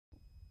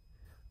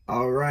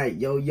All right,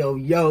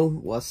 yo,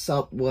 what's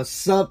up?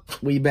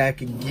 We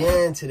back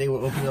again. Today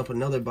we're opening up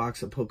another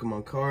box of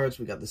Pokemon cards.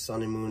 We got the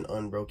Sun and Moon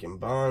Unbroken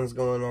Bonds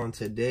going on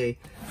today.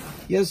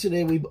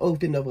 Yesterday we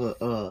opened up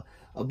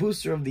a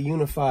booster of the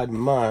Unified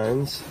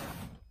Minds,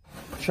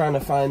 trying to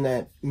find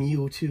that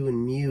Mewtwo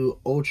and Mew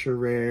ultra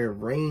rare,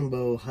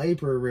 rainbow,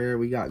 hyper rare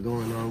we got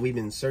going on. We've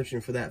been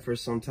searching for that for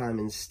some time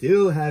and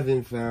still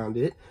haven't found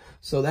it,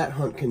 so that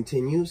hunt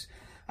continues.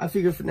 I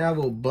figure for now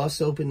we'll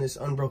bust open this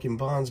Unbroken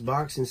Bonds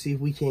box and see if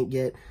we can't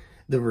get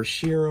the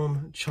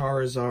RESHIRAM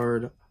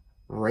CHARIZARD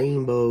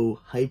Rainbow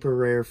Hyper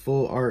Rare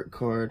Full Art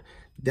card.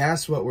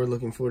 That's what we're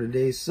looking for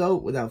today. So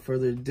without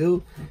further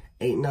ado,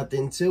 ain't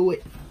nothing to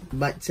it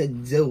but to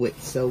do it.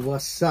 So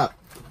what's up?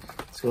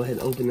 Let's go ahead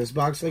and open this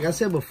box. Like I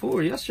said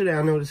before, yesterday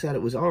I noticed that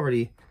it was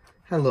already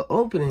had a little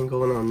opening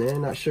going on there.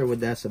 Not sure what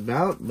that's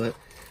about, but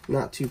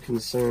not too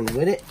concerned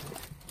with it.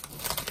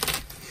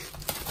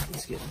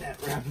 Let's get that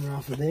wrapper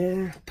off of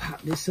there.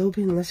 Pop this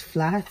open. Let's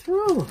fly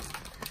through.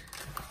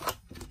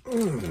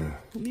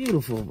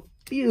 Beautiful,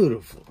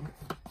 beautiful.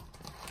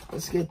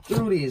 Let's get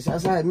through these.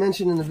 As I had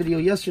mentioned in the video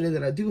yesterday,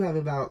 that I do have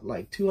about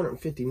like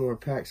 250 more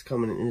packs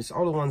coming in. And it's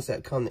all the ones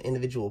that come in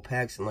individual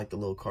packs in like the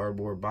little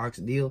cardboard box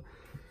deal.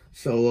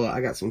 So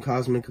I got some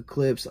Cosmic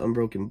Eclipse,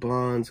 Unbroken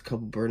Bonds, a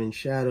couple Burning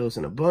Shadows,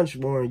 and a bunch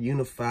more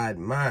Unified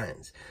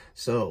Minds.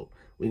 So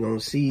we're going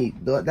to see.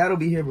 That'll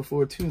be here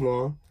before too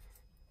long.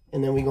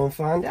 And then we're going to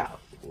find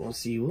out. We're going to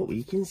see what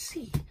we can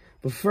see.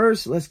 But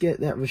first, let's get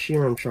that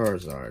RESHIRAM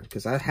Charizard,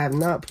 because I have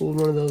not pulled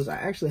one of those. I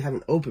actually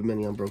haven't opened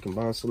many Unbroken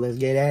Bonds, so let's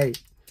get at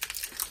it.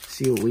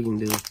 See what we can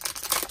do.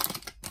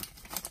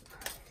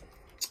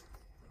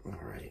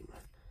 Alright.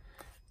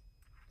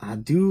 I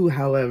do,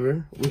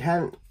 however, we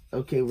haven't...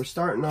 Okay, we're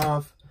starting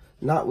off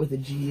not with a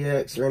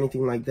GX or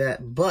anything like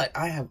that, but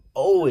I have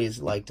always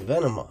liked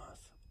Venomoth.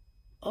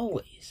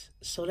 Always.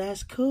 So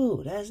that's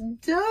cool. That's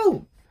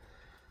dope.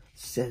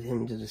 Set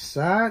him to the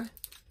side.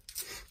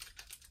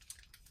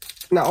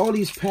 Now, all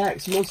these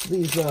packs, most of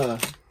these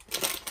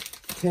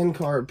 10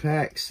 card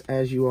packs,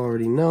 as you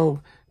already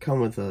know,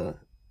 come with a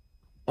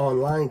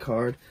online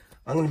card.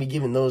 I'm going to be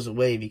giving those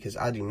away because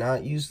I do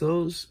not use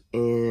those,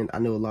 and I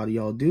know a lot of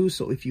y'all do.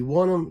 So if you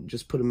want them,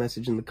 just put a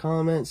message in the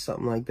comments,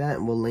 something like that,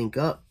 and we'll link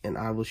up, and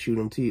I will shoot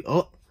them to you.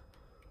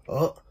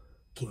 Oh,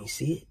 can you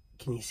see it?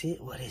 Can you see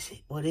it? What is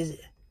it? What is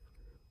it?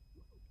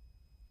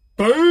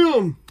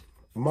 Bam!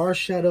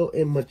 Marshadow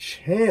and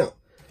Machamp.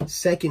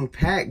 Second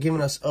pack, giving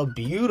us a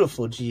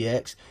beautiful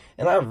GX.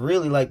 And I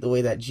really like the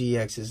way that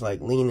GX is like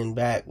leaning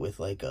back with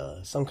like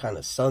some kind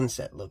of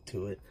sunset look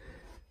to it.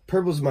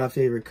 Purple's my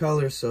favorite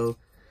color, so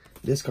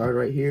this card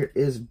right here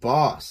is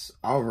Boss.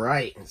 All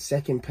right,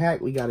 second pack,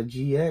 we got a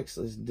GX.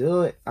 Let's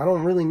do it. I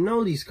don't really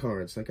know these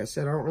cards. Like I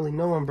said, I don't really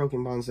know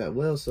Unbroken Bonds that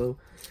well, so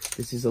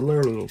this is a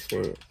learning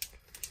experience.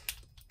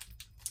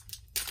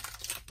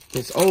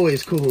 It's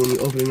always cool when you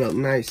open up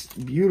nice,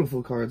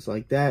 beautiful cards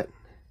like that.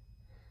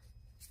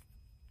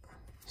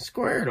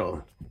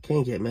 Squirtle.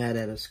 Can't get mad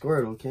at a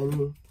Squirtle, can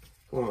you?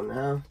 Come on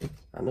now.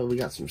 I know we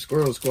got some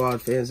Squirtle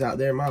Squad fans out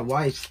there. My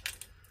wife's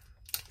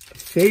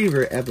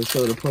favorite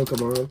episode of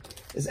Pokemon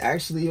is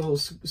actually old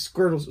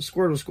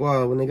Squirtle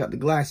Squad when they got the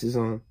glasses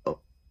on.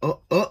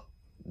 Oh.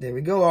 There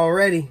we go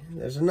already.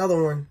 There's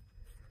another one.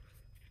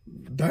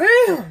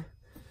 Bam!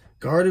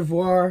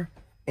 Gardevoir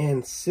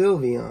and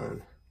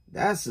Sylveon.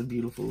 That's a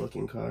beautiful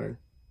looking card.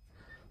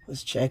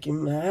 Let's check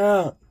him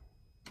out.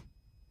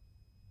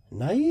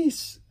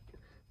 Nice.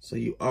 So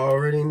you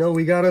already know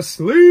we gotta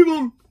sleeve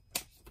him.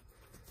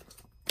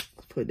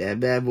 Let's put that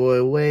bad boy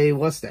away.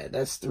 What's that?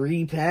 That's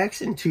 3 packs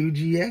and 2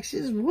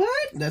 GXs.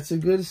 What? That's a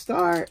good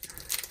start.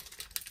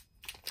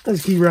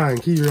 Let's keep riding,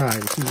 keep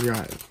riding, keep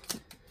riding.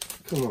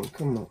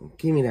 Come on.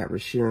 Give me that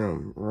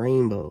RESHIRAM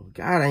Rainbow.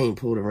 God, I ain't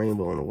pulled a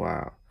rainbow in a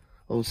while.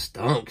 Oh,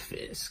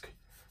 Stunkfisk.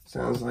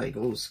 Sounds like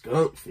old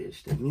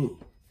Skunkfish to me.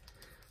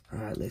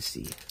 Alright, let's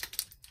see.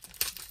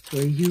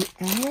 Where you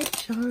at,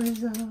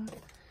 Charizard?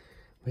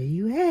 Where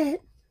you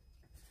at?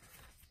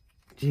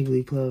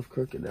 Jigglypuff,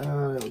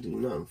 Crocodile, that'll do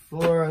nothing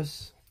for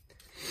us.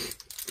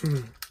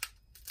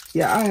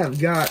 Yeah, I have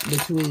got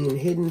between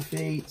Hidden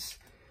Fates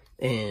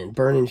and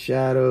Burning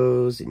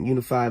Shadows and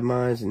Unified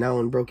Minds and now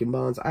Unbroken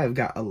Bonds, I have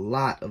got a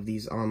lot of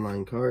these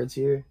online cards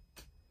here.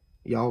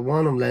 Y'all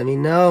want them, let me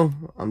know.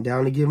 I'm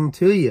down to give them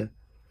to you.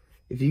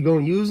 If you're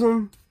going to use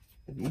them,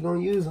 you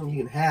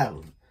can have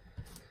them.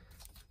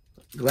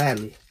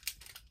 Gladly.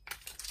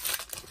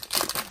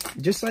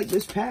 Just like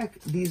this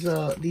pack, these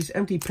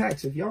empty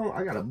packs. If y'all,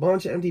 I got a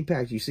bunch of empty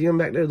packs. You see them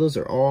back there? Those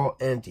are all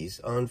empties,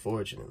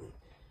 unfortunately.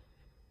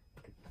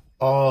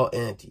 All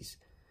empties.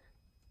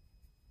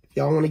 If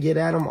y'all want to get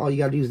at them, all you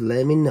got to do is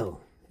let me know.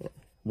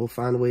 We'll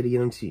find a way to get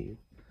them to you.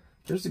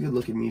 There's a good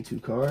looking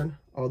Mewtwo card,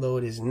 although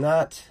it is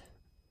not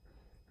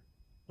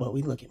what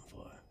we're looking for.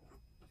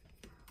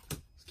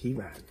 Keep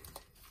riding.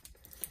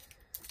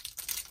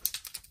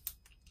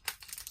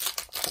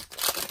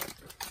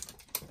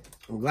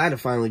 I'm glad to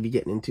finally be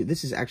getting into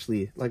this. Is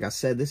actually, like I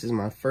said, this is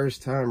my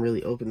first time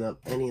really opening up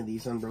any of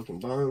these Unbroken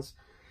Bonds,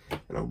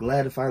 and I'm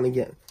glad to finally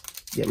get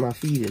my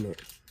feet in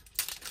it.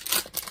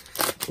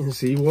 and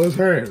see what's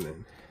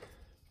happening.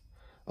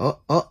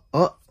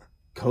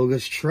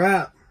 Koga's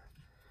Trap.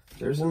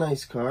 There's a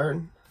nice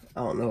card.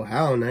 I don't know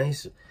how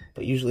nice,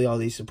 but usually all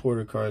these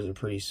supporter cards are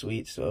pretty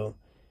sweet. So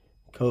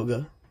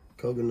Koga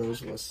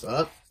knows what's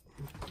up.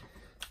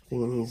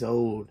 Thinking he's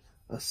old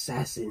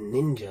assassin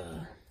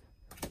ninja.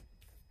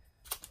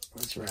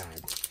 Let's ride.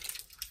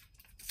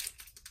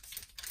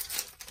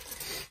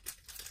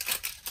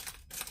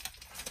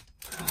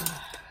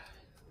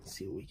 Let's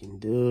see what we can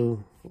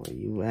do. Where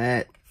you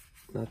at?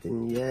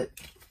 Nothing yet.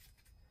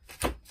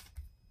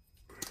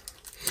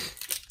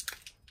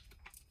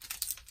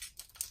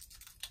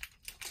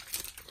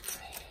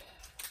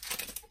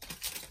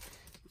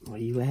 Where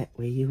you at?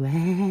 Where you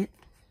at?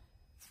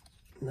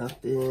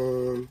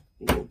 Nothing.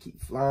 You're gonna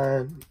keep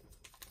flying.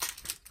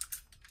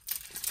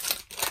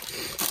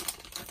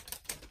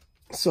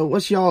 So,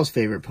 what's y'all's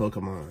favorite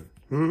Pokemon?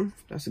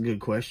 That's a good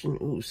question.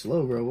 Ooh,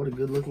 Slowbro, what a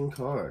good looking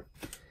card.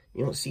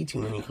 You don't see too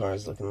many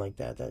cards looking like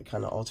that. That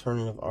kind of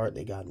alternative art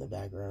they got in the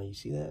background. You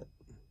see that?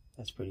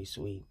 That's pretty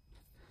sweet.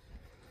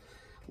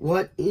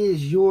 What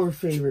is your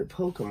favorite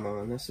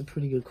Pokemon? That's a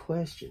pretty good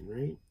question,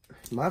 right?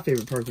 My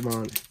favorite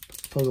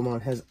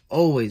Pokemon has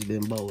always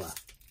been Boba.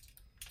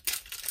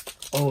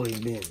 Always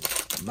been.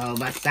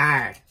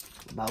 Bulbasaur.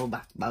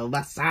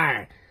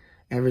 Bulbasaur.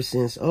 Ever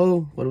since,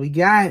 what do we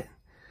got?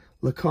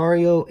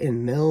 Lucario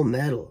and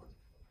Melmetal.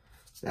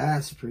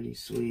 That's pretty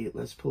sweet.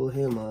 Let's pull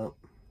him up.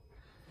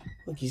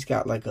 Look, he's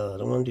got like the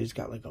one dude's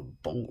got like a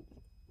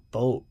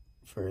bolt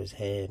for his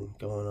head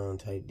going on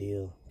type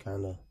deal.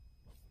 Kind of.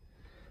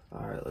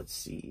 All right, let's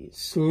see.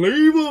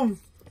 Sleeve him.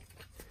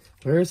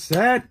 Where's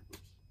that?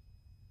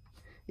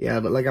 Yeah,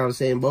 but like I was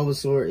saying,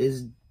 Bulbasaur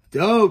is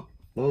dope.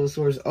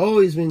 Bulbasaur's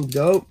always been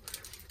dope.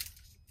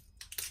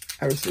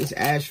 Ever since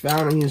Ash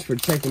found him, he was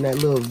protecting that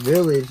little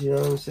village, you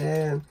know what I'm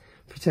saying?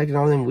 Protecting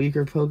all them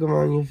weaker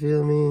Pokemon, you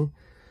feel me?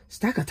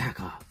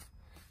 Stakataka.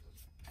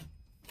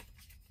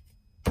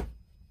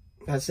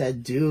 That's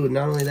that dude.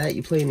 Not only that,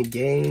 you play in the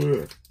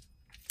game.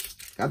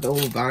 Got the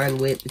old Vine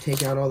Whip to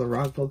take out all the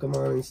rock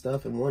Pokemon and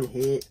stuff in one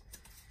hit.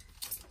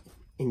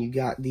 And you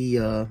got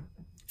the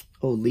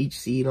old Leech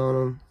Seed on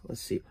him.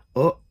 Let's see.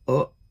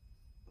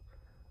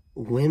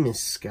 Women's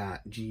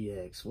Scott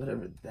GX.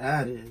 Whatever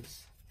that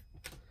is.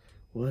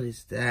 What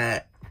is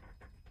that?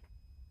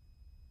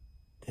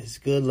 It's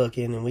good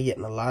looking and we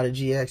getting a lot of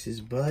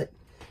GXs, but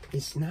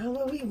it's not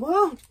what we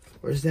want.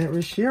 Where's that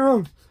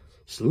RESHIRAM?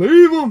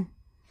 Sleeve him.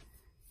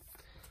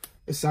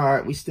 It's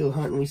alright. We still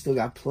hunting. We still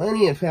got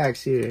plenty of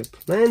packs here.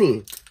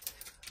 Plenty.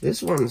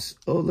 This one's,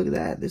 look at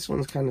that. This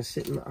one's kind of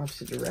sitting in the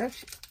opposite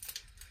direction.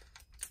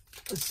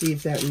 Let's see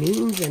if that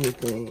means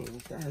anything.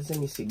 If that has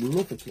any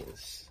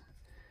significance.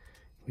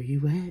 Where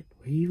you at?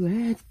 Where you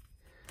at?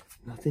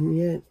 Nothing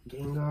yet.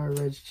 Gengar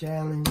Reg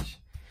Challenge.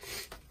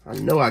 I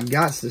know I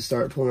got to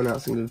start pulling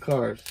out some good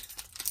cards.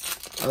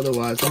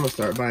 Otherwise, I'm going to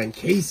start buying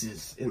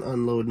cases and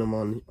unloading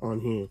them on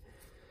here.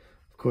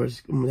 Of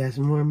course, that's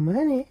more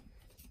money.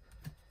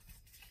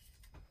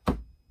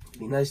 It'd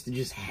be nice to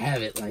just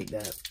have it like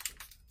that.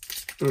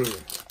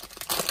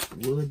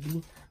 Would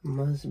be,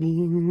 must be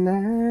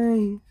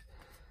nice.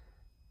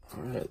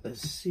 Alright,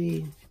 let's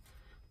see.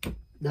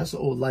 That's an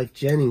old Life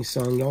Jennings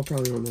song. Y'all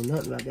probably don't know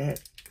nothing about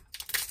that.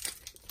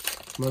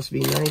 Must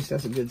be nice.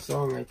 That's a good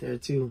song right there,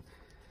 too.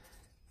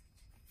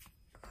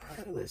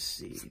 Alright, let's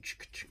see.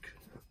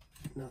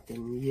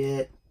 Nothing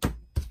yet.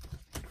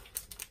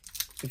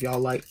 If y'all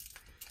like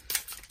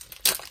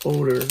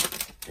older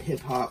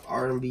hip-hop,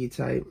 R&B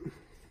type.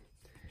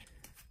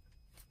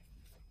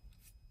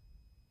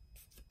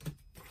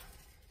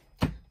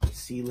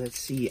 Let's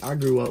see. I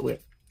grew up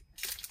with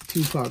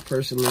Tupac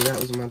personally. That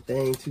was my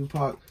thing.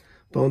 Tupac,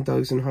 Bone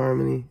Thugs and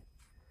Harmony.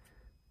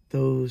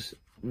 Those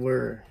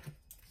were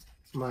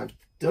my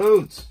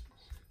dudes.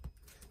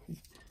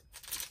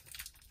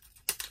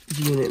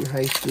 Unit in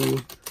high school.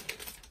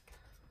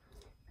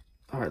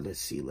 Alright, let's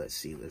see.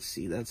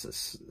 That's a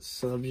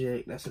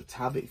subject. That's a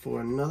topic for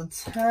another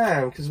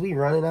time. Because we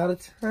running out of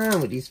time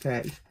with these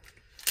packs.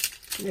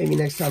 Maybe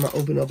next time I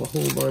open up a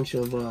whole bunch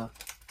of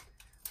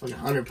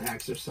 100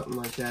 packs or something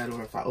like that,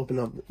 or if I open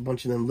up a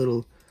bunch of them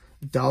little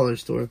dollar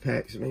store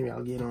packs, maybe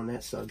I'll get on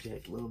that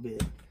subject a little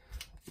bit.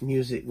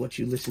 Music, what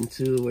you listen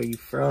to, where you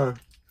from.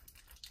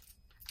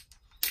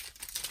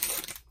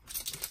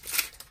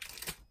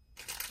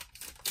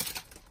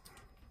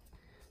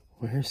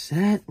 Where's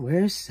that?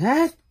 Where's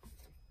that?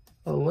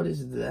 Oh, what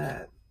is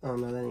that? Oh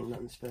no, that ain't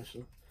nothing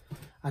special.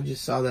 I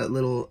just saw that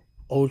little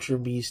Ultra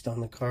Beast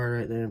on the card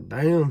right there,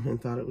 bam, and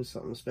thought it was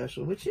something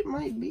special, which it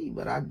might be,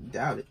 but I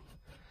doubt it.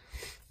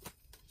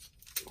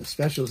 The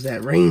special is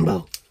that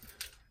rainbow.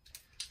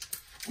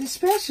 The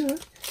special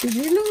is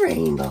in the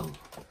rainbow.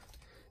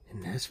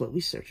 And that's what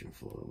we're searching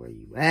for. Where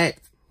you at?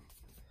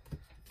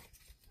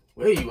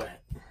 Where you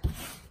at?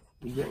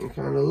 We getting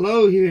kind of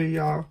low here,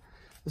 y'all.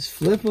 Let's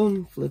flip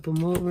them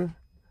over.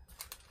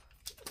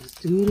 Let's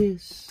do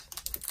this.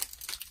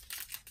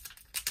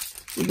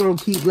 We gonna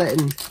keep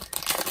letting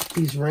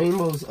these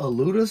rainbows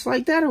elude us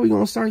like that, or we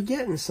gonna start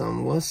getting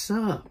some? What's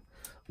up?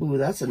 Ooh,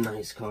 that's a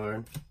nice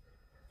card.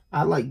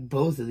 I like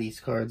both of these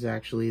cards,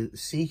 actually.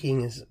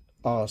 Seeking is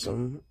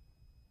awesome.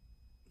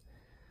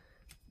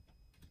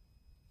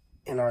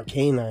 And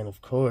Arcanine,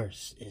 of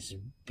course, is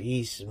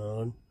beast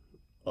mode.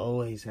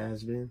 Always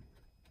has been.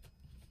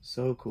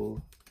 So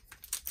cool.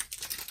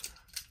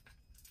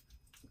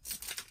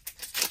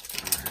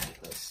 Alright,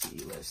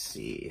 let's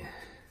see.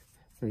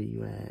 Where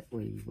you at?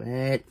 Where you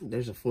at?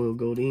 There's a foil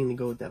Goldeen to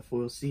go with that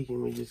foil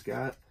Seeking we just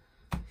got.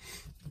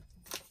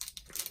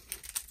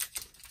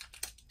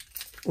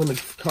 When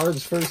the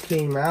cards first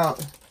came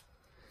out,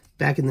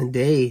 back in the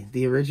day,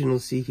 the original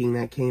Seeking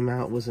that came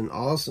out was an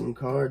awesome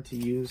card to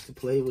use to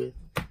play with.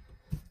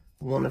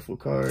 Wonderful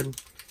card.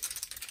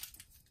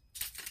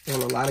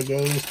 Won a lot of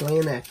games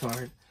playing that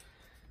card.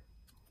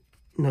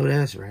 No,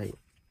 that's right.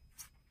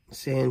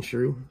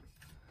 Sandshrew.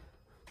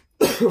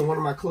 One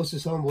of my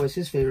closest homeboys,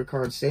 his favorite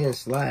card,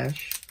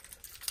 Sandslash.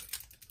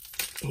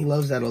 He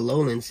loves that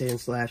Alolan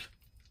Sandslash.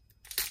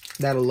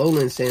 That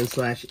Alolan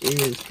Sandslash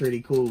is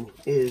pretty cool.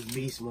 It is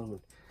beast mode.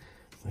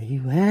 Where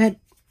you at?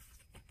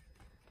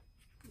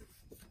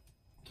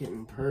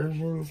 Getting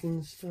Persians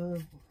and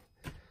stuff.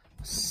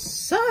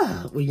 What's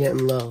up? We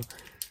getting low.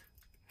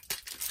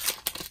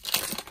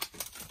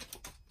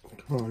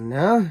 Come on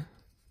now.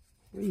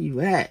 Where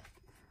you at?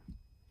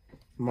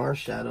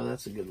 Marshadow,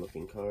 that's a good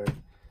looking card.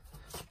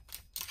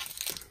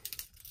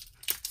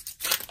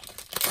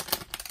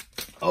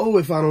 Oh,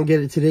 if I don't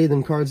get it today,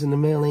 them cards in the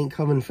mail ain't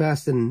coming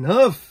fast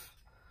enough.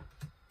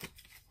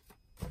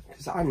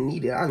 Because I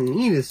need it. I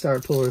need to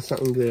start pulling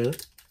something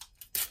good.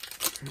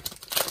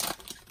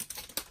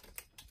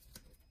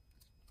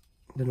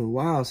 Been a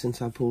while since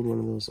I pulled one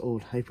of those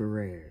old hyper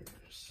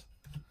rares.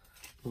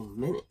 A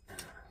minute.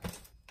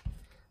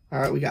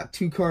 Alright, we got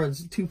 2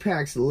 cards, 2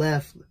 packs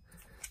left.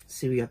 Let's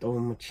see, we got the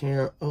old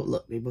Machamp. Oh,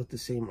 look, they both the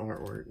same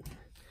artwork.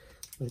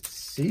 Let's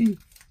see.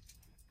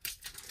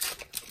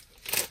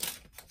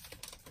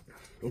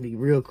 It'd be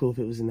real cool if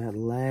it was in that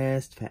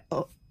last pack.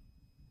 Oh,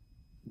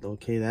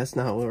 okay, that's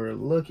not what we're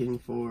looking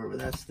for, but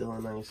that's still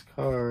a nice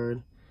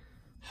card.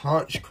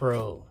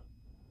 Honchkrow.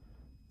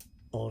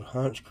 Old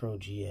Honchkrow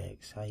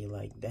GX. How you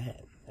like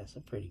that? That's a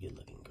pretty good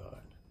looking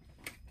card.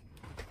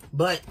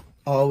 But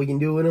all we can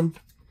do with them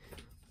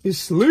is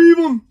sleeve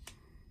them.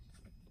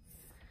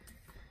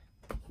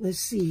 Let's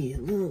see. A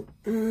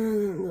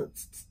little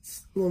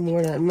more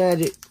of that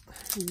magic.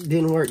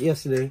 Didn't work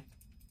yesterday.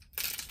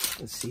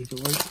 Let's see if it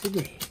works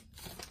today.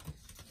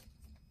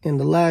 And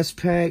the last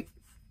pack,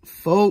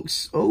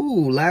 folks.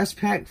 Oh, last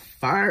pack,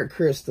 Fire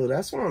Crystal.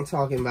 That's what I'm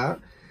talking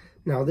about.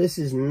 Now, this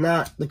is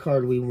not the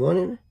card we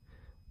wanted,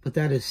 but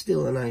that is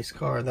still a nice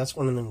card. That's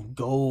one of them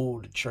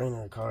gold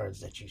trainer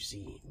cards that you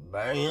see.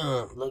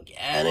 Bam! Look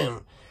at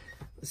him.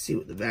 Let's see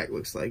what the back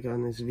looks like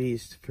on this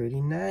beast.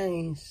 Pretty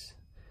nice.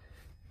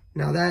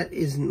 Now, that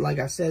isn't, like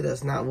I said,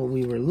 that's not what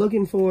we were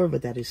looking for,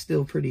 but that is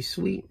still pretty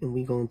sweet, and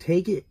we gonna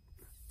take it.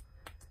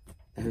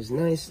 That is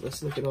nice.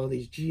 Let's look at all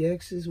these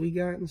GXs we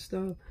got and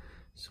stuff.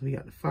 So we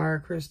got the Fire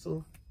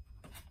Crystal,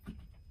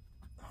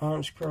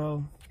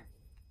 Honchkrow,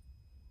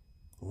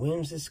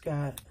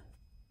 Whimsicott,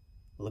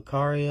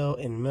 Lucario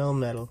and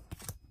Melmetal,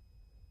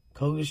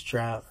 Koga's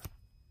Trout,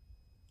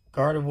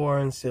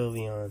 Gardevoir and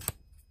Sylveon,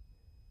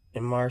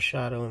 and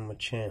Marshadow and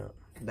Machamp.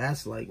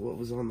 That's like what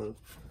was on the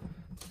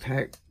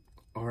pack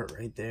art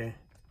right there.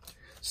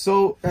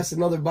 So that's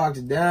another box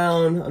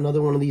down,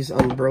 another one of these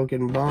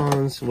unbroken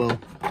bonds. Well,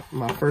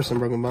 my first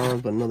unbroken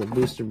bond, but another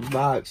booster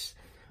box.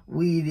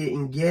 We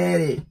didn't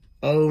get it.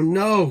 Oh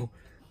no.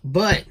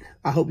 But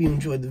I hope you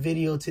enjoyed the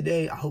video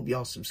today. I hope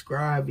y'all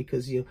subscribe,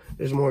 because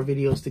there's more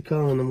videos to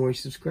come. The more you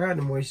subscribe,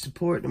 the more you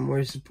support. The more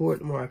you support,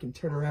 the more I can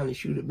turn around and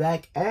shoot it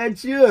back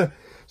at you.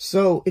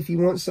 So if you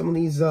want some of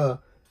these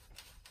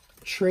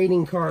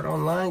trading card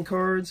online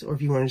cards, or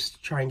if you want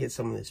to try and get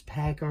some of this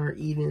pack art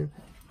even,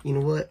 you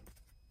know what?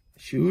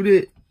 Shoot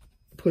it.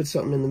 Put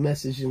something in the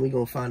message and we're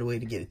going to find a way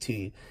to get it to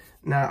you.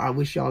 Now, I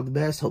wish y'all the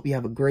best. Hope you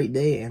have a great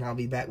day, and I'll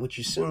be back with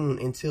you soon.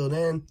 Until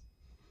then,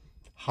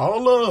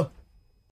 holla!